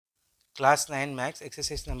Class 9 Max,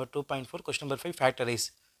 exercise number 2.4, question number 5,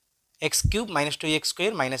 factorize. X cube minus 2x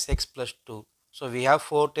square minus x plus 2. So we have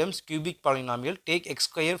 4 terms, cubic polynomial. Take x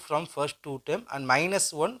square from first 2 term and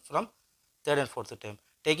minus 1 from third and fourth term.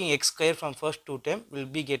 Taking x square from first 2 term, will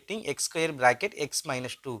be getting x square bracket x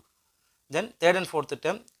minus 2. Then third and fourth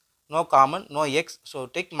term, no common, no x. So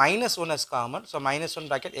take minus 1 as common. So minus 1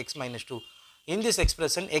 bracket x minus 2. In this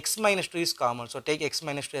expression, x minus 2 is common. So take x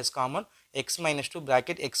minus 2 as common, x minus 2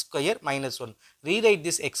 bracket x square minus 1. Rewrite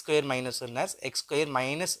this x square minus 1 as x square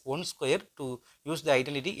minus 1 square to use the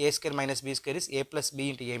identity a square minus b square is a plus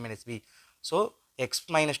b into a minus b. So x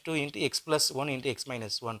minus 2 into x plus 1 into x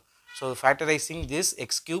minus 1. So factorizing this,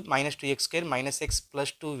 x cube minus 2x square minus x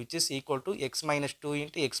plus 2, which is equal to x minus 2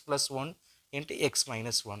 into x plus 1 into x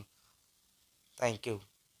minus 1. Thank you.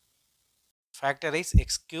 Factorize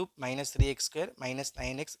x cube minus 3x square minus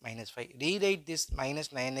 9x minus 5. Rewrite this minus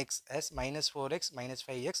 9x as minus 4x minus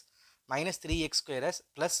 5x minus 3x square as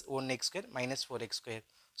plus 1x square minus 4x square.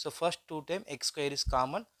 So first two term x square is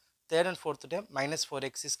common, third and fourth term minus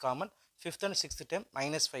 4x is common, fifth and sixth term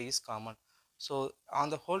minus 5 is common. So on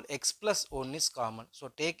the whole x plus 1 is common. So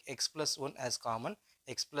take x plus 1 as common,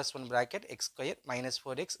 x plus 1 bracket x square minus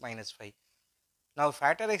 4x minus 5. Now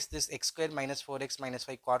factorize this x square minus 4x minus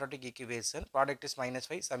 5 quadratic equation. Product is minus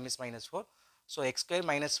 5, sum is minus 4. So x square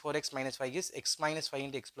minus 4x minus 5 is x minus 5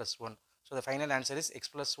 into x plus 1. So the final answer is x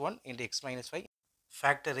plus 1 into x minus 5.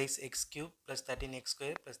 Factorize x cube plus 13x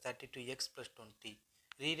square plus 32x plus 20.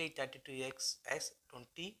 Rewrite 32x as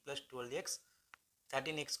 20 plus 12x,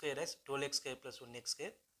 13x square as 12x square plus 1x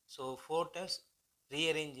square. So 4 times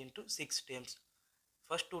rearrange into 6 terms.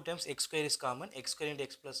 First two terms x square is common, x square into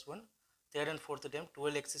x plus 1. Third and fourth term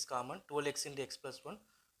 12x is common, 12x into x plus 1.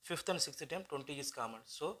 Fifth and sixth term 20 is common.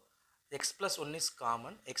 So x plus 1 is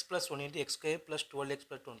common, x plus 1 into x square plus 12x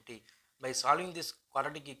plus 20. By solving this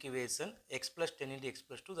quadratic equation, x plus 10 into x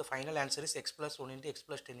plus 2, the final answer is x plus 1 into x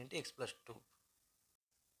plus 10 into x plus 2.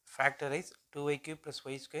 Factorize 2y cube plus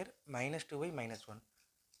y square minus 2y minus 1.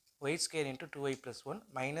 Y square into 2y plus 1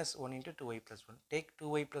 minus 1 into 2y plus 1. Take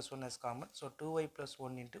 2y plus 1 as common. So 2y plus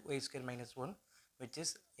 1 into y square minus 1, which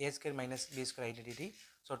is a square minus b square identity.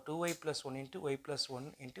 So 2y plus 1 into y plus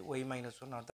 1 into y minus 1 are the